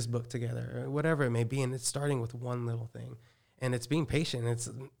we'll read this book together, or whatever it may be. And it's starting with one little thing. And it's being patient. It's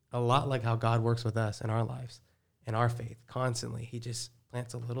a lot like how God works with us in our lives, in our faith, constantly. He just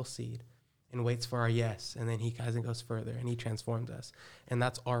plants a little seed and waits for our yes. And then he goes further and he transforms us. And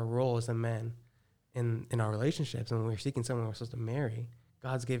that's our role as a men in our relationships. And when we're seeking someone we're supposed to marry,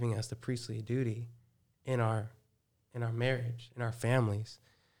 God's giving us the priestly duty in our marriage, in our families.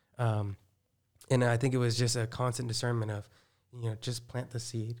 And I think it was just a constant discernment of, just plant the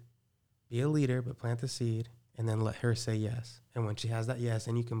seed, be a leader, but plant the seed, and then let her say yes. And when she has that yes,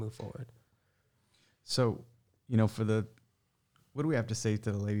 then you can move forward. So, what do we have to say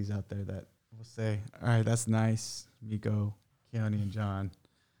to the ladies out there that will say, all right, that's nice, Miko, Keone, and John,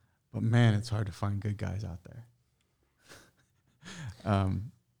 but man, it's hard to find good guys out there.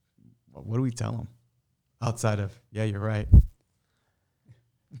 What do we tell them outside of, yeah, you're right?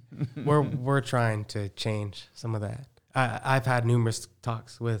 We're trying to change some of that. I've had numerous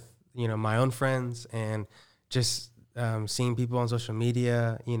talks with, my own friends and just seeing people on social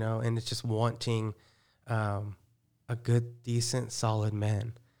media, and it's just wanting a good, decent, solid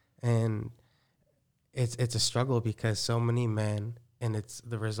man. And it's a struggle because so many men, and it's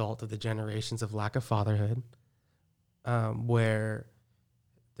the result of the generations of lack of fatherhood, where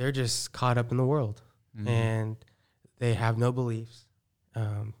they're just caught up in the world and they have no beliefs.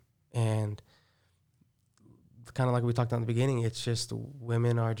 And kind of like we talked about in the beginning, it's just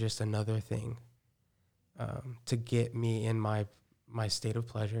women are just another thing to get me in my state of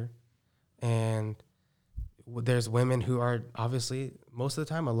pleasure. And there's women who are obviously most of the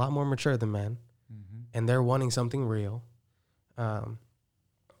time a lot more mature than men, and they're wanting something real. And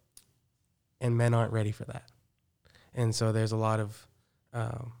men aren't ready for that. And so there's a lot of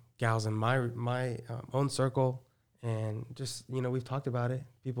gals in my own circle, and just, we've talked about it,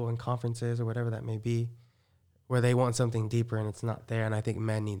 people in conferences or whatever that may be, where they want something deeper and it's not there. And I think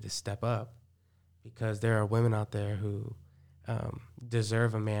men need to step up, because there are women out there who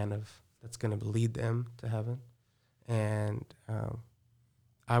deserve a man that's going to lead them to heaven. And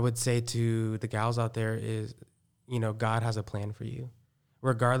I would say to the gals out there is, God has a plan for you.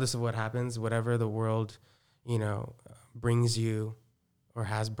 Regardless of what happens, whatever the world, brings you or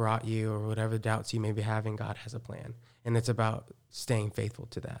has brought you, or whatever doubts you may be having, God has a plan. And it's about staying faithful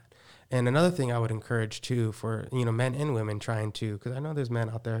to that. And another thing I would encourage too for, men and women trying to, because I know there's men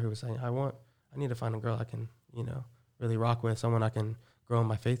out there who are saying, I need to find a girl I can, really rock with, someone I can grow in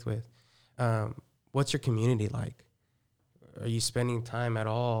my faith with. What's your community like? Are you spending time at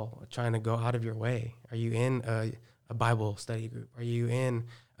all trying to go out of your way? Are you in a Bible study group? Are you in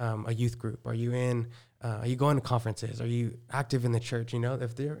a youth group? Are you going to conferences? Are you active in the church?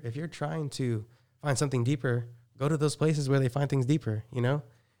 If you're trying to find something deeper, go to those places where they find things deeper. You're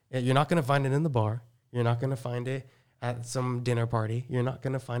not going to find it in the bar. You're not going to find it at some dinner party. You're not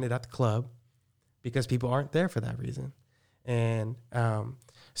going to find it at the club, because people aren't there for that reason. And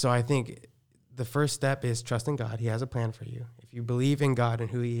so I think the first step is trusting God. He has a plan for you. If you believe in God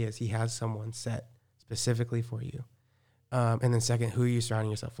and who he is, he has someone set specifically for you. And then second, who are you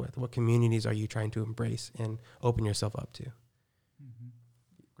surrounding yourself with? What communities are you trying to embrace and open yourself up to?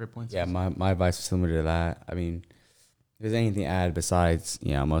 Great points. Yeah, my advice is similar to that. I mean, if there's anything to add besides,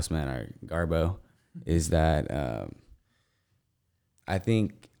 most men are garbo, is that I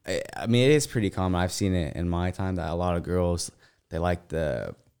think, I mean, it is pretty common. I've seen it in my time that a lot of girls, they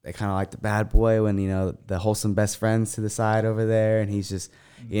kind of like the bad boy when, the wholesome best friends to the side over there, and he's just,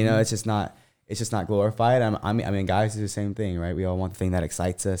 it's just not glorified. I mean, guys do the same thing, right? We all want the thing that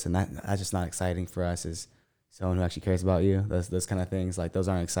excites us, and that's just not exciting for us as someone who actually cares about you. Those kind of things, like, those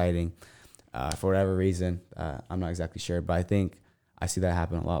aren't exciting for whatever reason. I'm not exactly sure, but I think I see that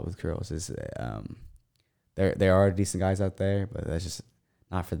happen a lot with girls. Is there are decent guys out there, but that's just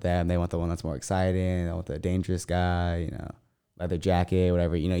not for them. They want the one that's more exciting. They want the dangerous guy, leather jacket,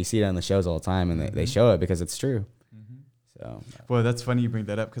 whatever. You see it on the shows all the time, and they show it because it's true. So, well, that's funny you bring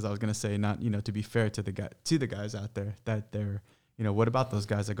that up, because I was gonna say, not to be fair to the guys out there, that they're what about those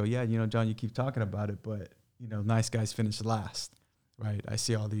guys that go, yeah, John, you keep talking about it, but nice guys finish last, right? I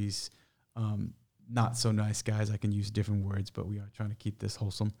see all these not so nice guys. I can use different words, but we are trying to keep this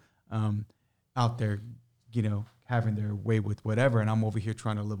wholesome out there, having their way with whatever, and I'm over here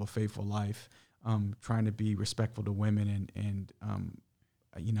trying to live a faithful life, trying to be respectful to women, and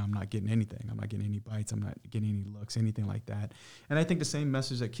I'm not getting anything. I'm not getting any bites. I'm not getting any looks, anything like that. And I think the same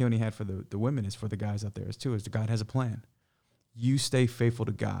message that Keone had for the women is for the guys out there too, is that God has a plan. You stay faithful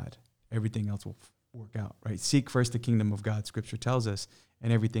to God. Everything else will work out, right? Seek first the kingdom of God, Scripture tells us,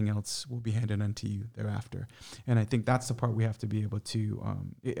 and everything else will be handed unto you thereafter. And I think that's the part we have to be able to,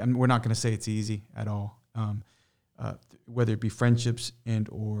 and we're not going to say it's easy at all, whether it be friendships and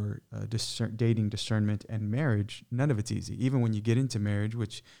or dating, discernment, and marriage. None of it's easy. Even when you get into marriage,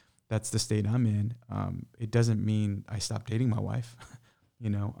 which that's the state I'm in, it doesn't mean I stop dating my wife.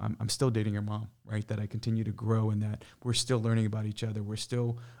 I'm still dating her mom, right? That I continue to grow, and that we're still learning about each other. We're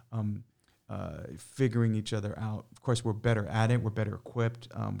still figuring each other out. Of course, we're better at it. We're better equipped.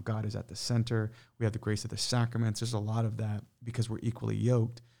 God is at the center. We have the grace of the sacraments. There's a lot of that because we're equally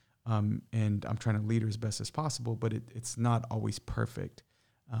yoked. And I'm trying to lead her as best as possible, but it's not always perfect.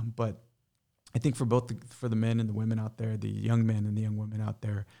 But I think for for the men and the women out there, the young men and the young women out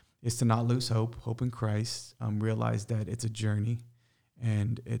there, is to not lose hope in Christ, realize that it's a journey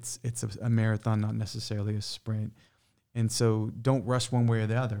and it's a marathon, not necessarily a sprint. And so don't rush one way or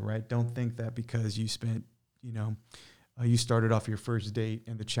the other, right? Don't think that because you spent, you started off your first date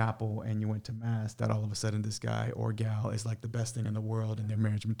in the chapel and you went to mass, that all of a sudden this guy or gal is like the best thing in the world and their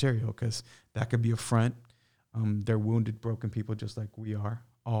marriage material, because that could be a front. They're wounded, broken people just like we are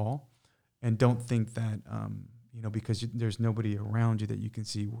all. And don't think that, because there's nobody around you that you can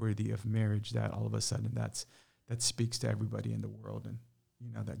see worthy of marriage, that all of a sudden that speaks to everybody in the world, and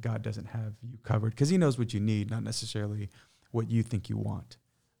that God doesn't have you covered, because he knows what you need, not necessarily what you think you want.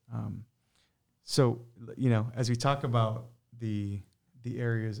 So, as we talk about the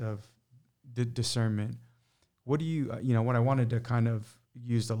areas of discernment, what do you, what I wanted to kind of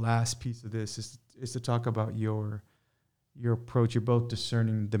use the last piece of this is to talk about your approach. You're both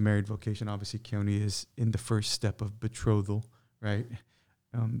discerning the married vocation. Obviously, Keone is in the first step of betrothal, right?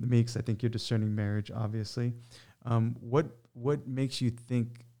 Meeks, I think you're discerning marriage, obviously. What makes you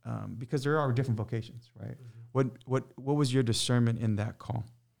think, because there are different vocations, right? Mm-hmm. What was your discernment in that call?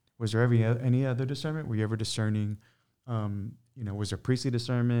 Was there any other discernment? Were you ever discerning, was there priestly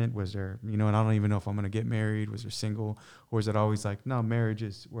discernment? Was there, and I don't even know if I'm going to get married. Was there single? Or was it always like, no, marriage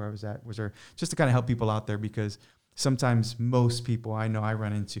is where I was at? Was there, just to kind of help people out there, because sometimes most people I know I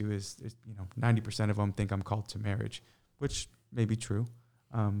run into is 90% of them think I'm called to marriage, which may be true.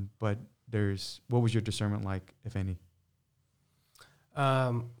 But what was your discernment like, if any?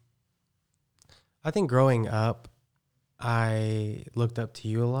 I think growing up, I looked up to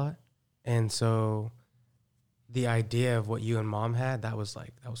you a lot. And so the idea of what you and mom had, that was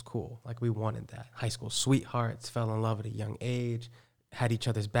cool. Like, we wanted that. High school sweethearts, fell in love at a young age, had each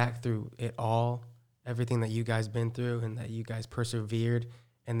other's back through it all, everything that you guys been through and that you guys persevered,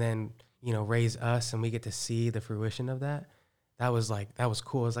 and then, raise us and we get to see the fruition of that. That was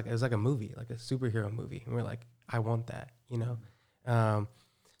cool. It was like a movie, like a superhero movie. And we're like, I want that,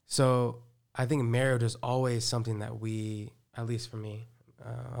 So I think marriage is always something that we, at least for me,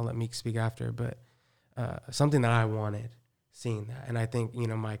 I'll let Meek speak after, but something that I wanted, seeing that. And I think,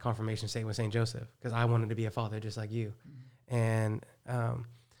 my confirmation statement was St. Joseph, because I wanted to be a father just like you. Mm-hmm. And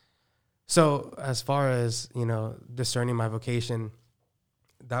so as far as, discerning my vocation,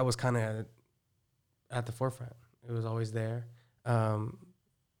 that was kind of at the forefront. It was always there. I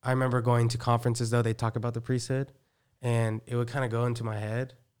remember going to conferences, though, they talk about the priesthood, and it would kind of go into my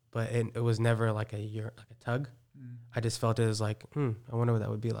head, but it was never like a tug. Mm. I just felt it was like, I wonder what that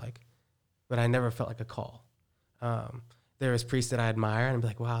would be like. But I never felt like a call. There was priests that I admire, and I'd be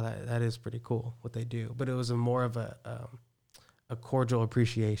like, wow, that is pretty cool what they do. But it was more of a cordial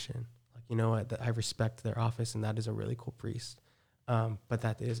appreciation. Like, you know what, that I respect their office, and that is a really cool priest. But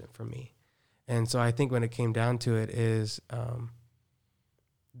that isn't for me. And so I think when it came down to it is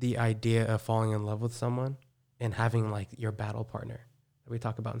the idea of falling in love with someone and having like your battle partner that we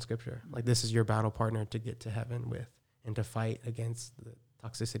talk about in scripture. Like, this is your battle partner to get to heaven with and to fight against the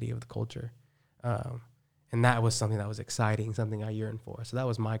toxicity of the culture. And that was something that was exciting, something I yearned for. So that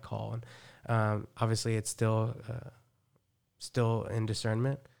was my call. And obviously it's still in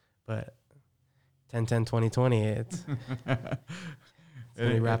discernment, but 10-10-20-20, it's gonna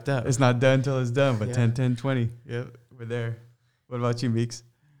be wrapped up. It's not done until it's done, but Yeah. 10-10-20. Yep, we're there. What about you, Meeks?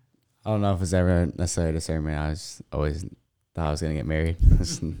 I don't know if it's ever necessarily discernment. I was always thought I was going to get married.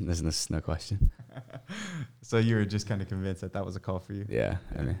 There's no question. So you were just kind of convinced that was a call for you? Yeah.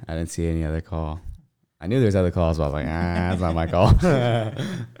 I mean, I didn't see any other call. I knew there's other calls, but I was like, that's not my call.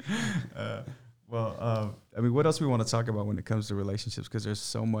 What else we want to talk about when it comes to relationships? Because there's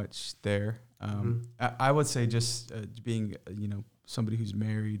so much there. I would say just being, somebody who's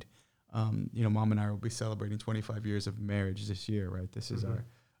married, Mom and I will be celebrating 25 years of marriage this year, right? This is our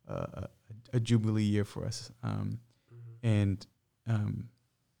a jubilee year for us. And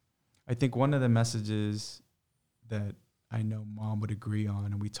I think one of the messages that I know Mom would agree on,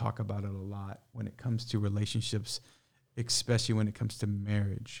 and we talk about it a lot when it comes to relationships, especially when it comes to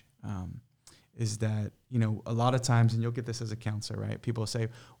marriage, is that, a lot of times, and you'll get this as a counselor, right? People say,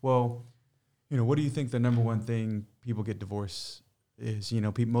 well, what do you think the number one thing people get divorced is?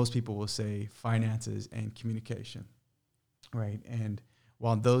 Most people will say finances and communication, right? And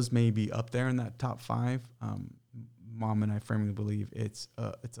while those may be up there in that top 5, Mom and I firmly believe it's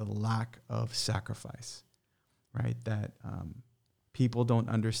a lack of sacrifice, right? That people don't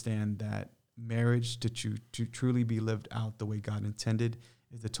understand that marriage to truly be lived out the way God intended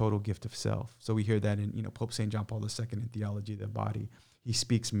is the total gift of self. So we hear that in, Pope St. John Paul II in Theology of the Body. He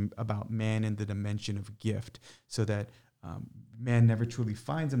speaks about man in the dimension of gift, so that man never truly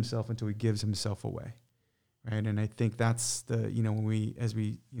finds himself until he gives himself away. Right. And I think that's the, as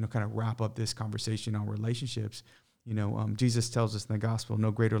we kind of wrap up this conversation on relationships, Jesus tells us in the gospel,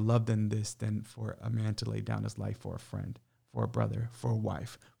 no greater love than this, than for a man to lay down his life for a friend, for a brother, for a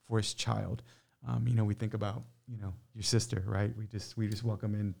wife, for his child. We think about, your sister, right? We just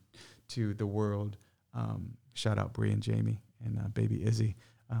welcome in to the world. Shout out Bree and Jamie and baby Izzy,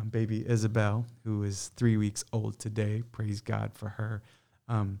 baby Isabel, who is 3 weeks old today. Praise God for her.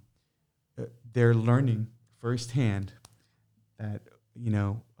 They're learning firsthand that,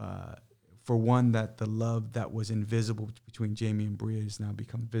 for one, that the love that was invisible between Jamie and Bria has now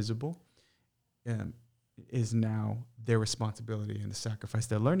become visible, is now their responsibility and the sacrifice.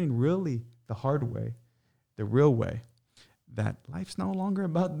 They're learning really the hard way, the real way, that life's no longer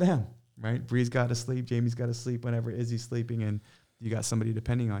about them, right? Bria's got to sleep, Jamie's got to sleep whenever Izzy's sleeping, and you got somebody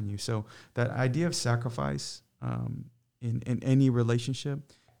depending on you. So that idea of sacrifice in any relationship,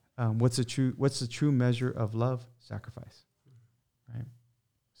 what's the true measure of love? Sacrifice, right?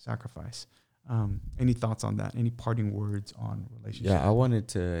 Sacrifice. Any thoughts on that? Any parting words on relationships? Yeah, I wanted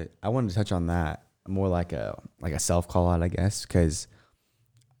to touch on that more like a self call out, I guess, because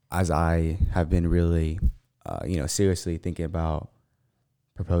as I have been really, seriously thinking about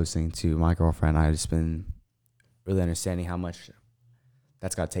proposing to my girlfriend, I've just been really understanding how much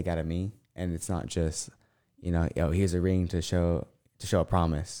that's got to take out of me, and it's not just, here's a ring to show a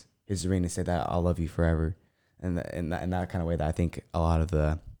promise. Here's a ring to say that I'll love you forever, and in that kind of way that I think a lot of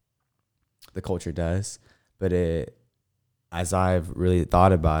the culture does. But as I've really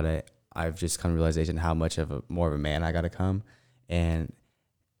thought about it, I've just come to realization how much more of a man I got to come, and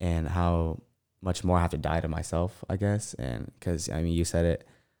how much more I have to die to myself, I guess. And because you said it,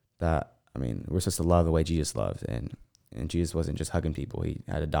 that we're supposed to love the way Jesus loved, and Jesus wasn't just hugging people; he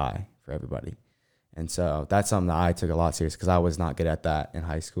had to die for everybody. And so that's something that I took a lot serious, because I was not good at that in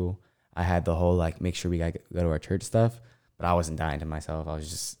high school. I had the whole make sure we got to go to our church stuff, but I wasn't dying to myself. I was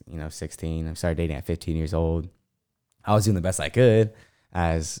just 16. I started dating at 15 years old. I was doing the best I could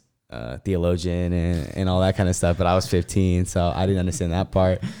as a theologian and all that kind of stuff, but I was 15, so I didn't understand that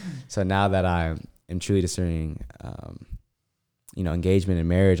part. So now that I am truly discerning, engagement and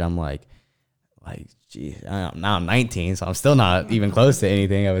marriage, I'm gee, now I'm 19, so I'm still not even close to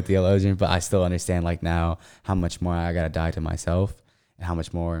anything of a theologian, but I still understand now how much more I got to die to myself, and how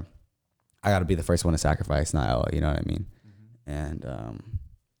much more I got to be the first one to sacrifice, not Ella, you know what I mean? Mm-hmm.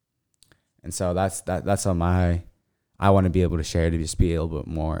 And so that's something I want to be able to share, to just be a little bit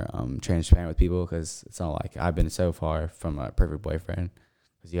more transparent with people, because it's not like I've been so far from a perfect boyfriend.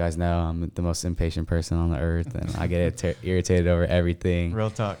 As you guys know, I'm the most impatient person on the earth, and I get irritated over everything. Real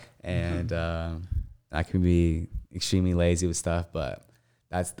talk. And I can be extremely lazy with stuff, but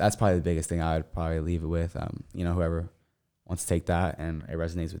that's probably the biggest thing I would probably leave it with. Whoever wants to take that and it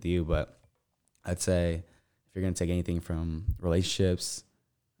resonates with you, but I'd say if you're gonna take anything from relationships,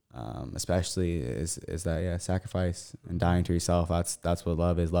 especially is that sacrifice and dying to yourself. That's what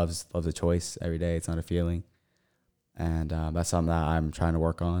love is. Love's a choice every day. It's not a feeling, and that's something that I'm trying to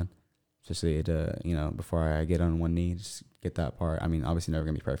work on, especially to before I get on one knee, just get that part. Obviously never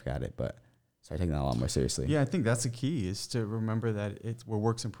gonna be perfect at it, but start taking that a lot more seriously. Yeah, I think that's the key, is to remember that we're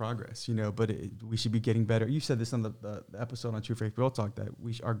works in progress, but we should be getting better. You said this on the episode on True Faith Real Talk, that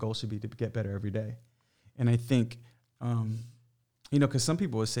our goal should be to get better every day. And I think, because some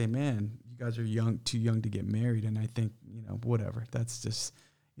people would say, man, you guys are too young to get married. And I think, whatever, that's just,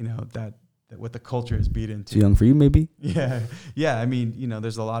 that what the culture is beat into. Too young for you, maybe? Yeah. Yeah.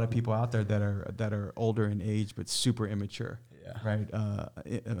 There's a lot of people out there that are older in age, but super immature. Yeah. Right.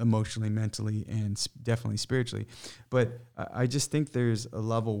 Emotionally, mentally, and definitely spiritually. But I just think there's a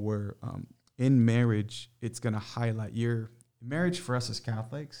level where in marriage, it's going to highlight marriage for us as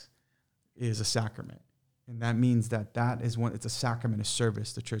Catholics is a sacrament. And that means that is it's a sacrament of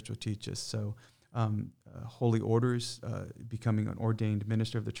service, the church will teach us. So holy orders, becoming an ordained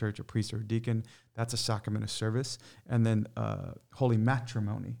minister of the church, a priest or a deacon, that's a sacrament of service. And then holy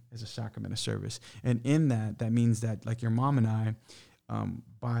matrimony is a sacrament of service. And in that means that, like your mom and I,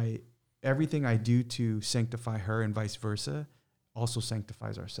 by everything I do to sanctify her and vice versa, also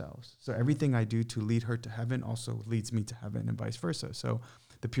sanctifies ourselves. So everything I do to lead her to heaven also leads me to heaven, and vice versa. So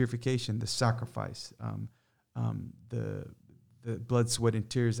the purification, the sacrifice, the blood, sweat, and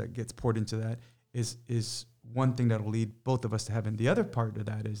tears that gets poured into that is one thing that will lead both of us to heaven. The other part of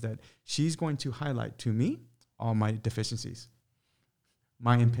that is that she's going to highlight to me all my deficiencies,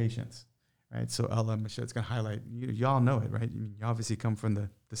 my impatience, right? So Ella and Michelle, it's going to highlight, y'all know it, right? You obviously come from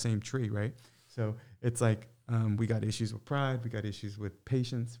the same tree, right? So it's like, we got issues with pride. We got issues with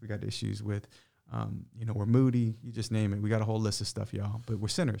patience. We got issues with, we're moody. You just name it. We got a whole list of stuff, y'all, but we're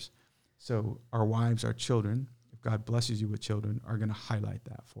sinners. So our wives, our children, if God blesses you with children, are going to highlight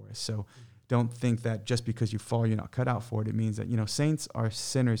that for us. So don't think that just because you fall, you're not cut out for it. It means that, saints are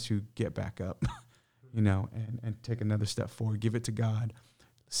sinners who get back up, and take another step forward, give it to God,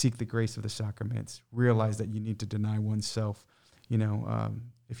 seek the grace of the sacraments, realize that you need to deny oneself.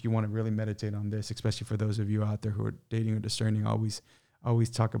 If you want to really meditate on this, especially for those of you out there who are dating or discerning, always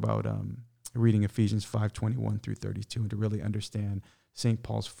talk about reading Ephesians 5:21 through 32 and to really understand St.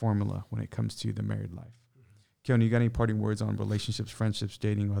 Paul's formula when it comes to the married life. Keone, you got any parting words on relationships, friendships,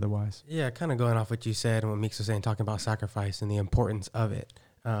 dating, or otherwise? Yeah, kind of going off what you said and what Meeks was saying, talking about sacrifice and the importance of it.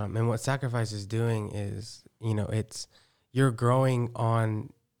 And what sacrifice is doing is, you're growing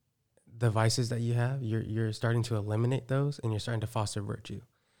on the vices that you have. You're starting to eliminate those, and you're starting to foster virtue.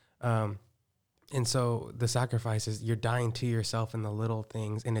 And so the sacrifice is you're dying to yourself in the little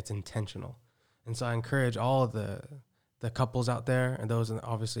things, and it's intentional. And so I encourage all of the couples out there and those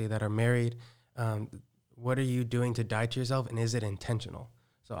obviously that are married, what are you doing to die to yourself, and is it intentional?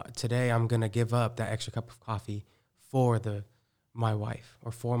 So today I'm going to give up that extra cup of coffee for my wife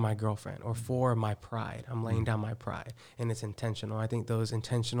or for my girlfriend or for my pride. I'm laying down my pride, and it's intentional. I think those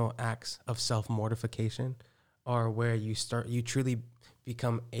intentional acts of self-mortification are where you truly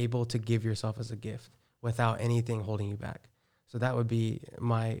become able to give yourself as a gift without anything holding you back. So that would be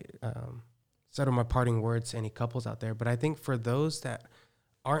my sort of my parting words to any couples out there. But I think for those that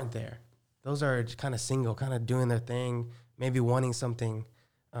aren't there, those are kind of single, kind of doing their thing, maybe wanting something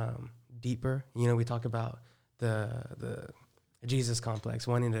deeper. We talk about the Jesus complex,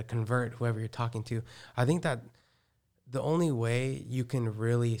 wanting to convert whoever you're talking to. I think that the only way you can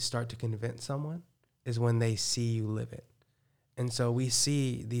really start to convince someone is when they see you live it. And so we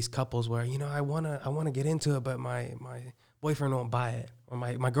see these couples where, I want to get into it, but my boyfriend won't buy it, or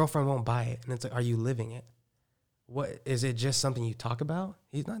my girlfriend won't buy it. And it's like, are you living it? What is it? Just something you talk about?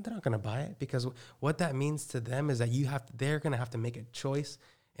 They're not going to buy it, because what that means to them is that they're going to have to make a choice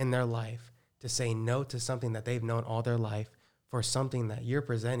in their life to say no to something that they've known all their life for something that you're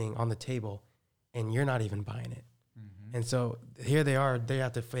presenting on the table, and you're not even buying it. Mm-hmm. And so here they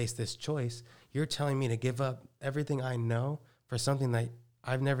have to face this choice. You're telling me to give up everything I know for something that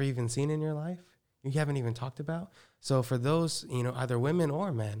I've never even seen in your life, you haven't even talked about. So for those, either women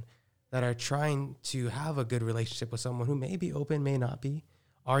or men that are trying to have a good relationship with someone who may be open, may not be,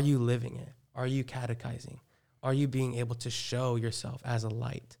 are you living it? Are you catechizing? Are you being able to show yourself as a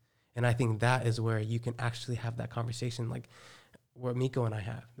light? And I think that is where you can actually have that conversation like what Miko and I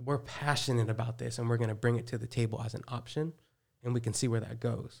have. We're passionate about this, and we're going to bring it to the table as an option, and we can see where that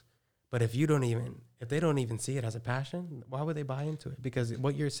goes. But if they don't even see it as a passion, why would they buy into it? Because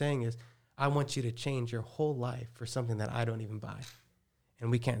what you're saying is, I want you to change your whole life for something that I don't even buy.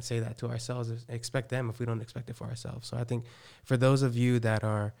 And we can't say that to ourselves, expect them if we don't expect it for ourselves. So I think for those of you that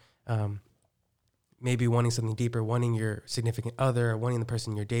are maybe wanting something deeper, wanting your significant other, wanting the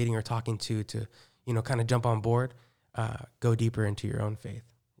person you're dating or talking to kind of jump on board, go deeper into your own faith,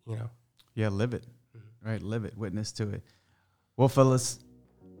 Yeah, live it, right? Live it, witness to it. Well, fellas,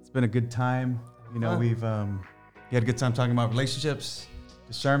 it's been a good time. We've you had a good time talking about relationships,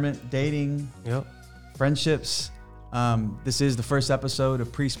 discernment, dating, friendships. This is the first episode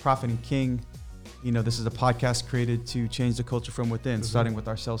of Priest, Prophet, and King. This is a podcast created to change the culture from within, starting with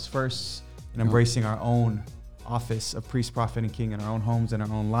ourselves first and embracing our own office of Priest, Prophet, and King in our own homes and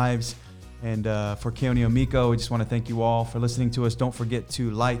our own lives. And for Keone and Miko, we just want to thank you all for listening to us. Don't forget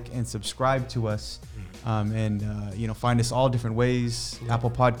to like and subscribe to us. And find us all different ways: Apple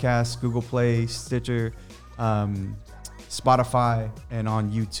Podcasts, Google Play, Stitcher, Spotify, and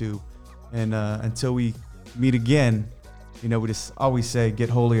on YouTube. And until we meet again, we just always say, get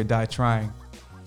holy or die trying.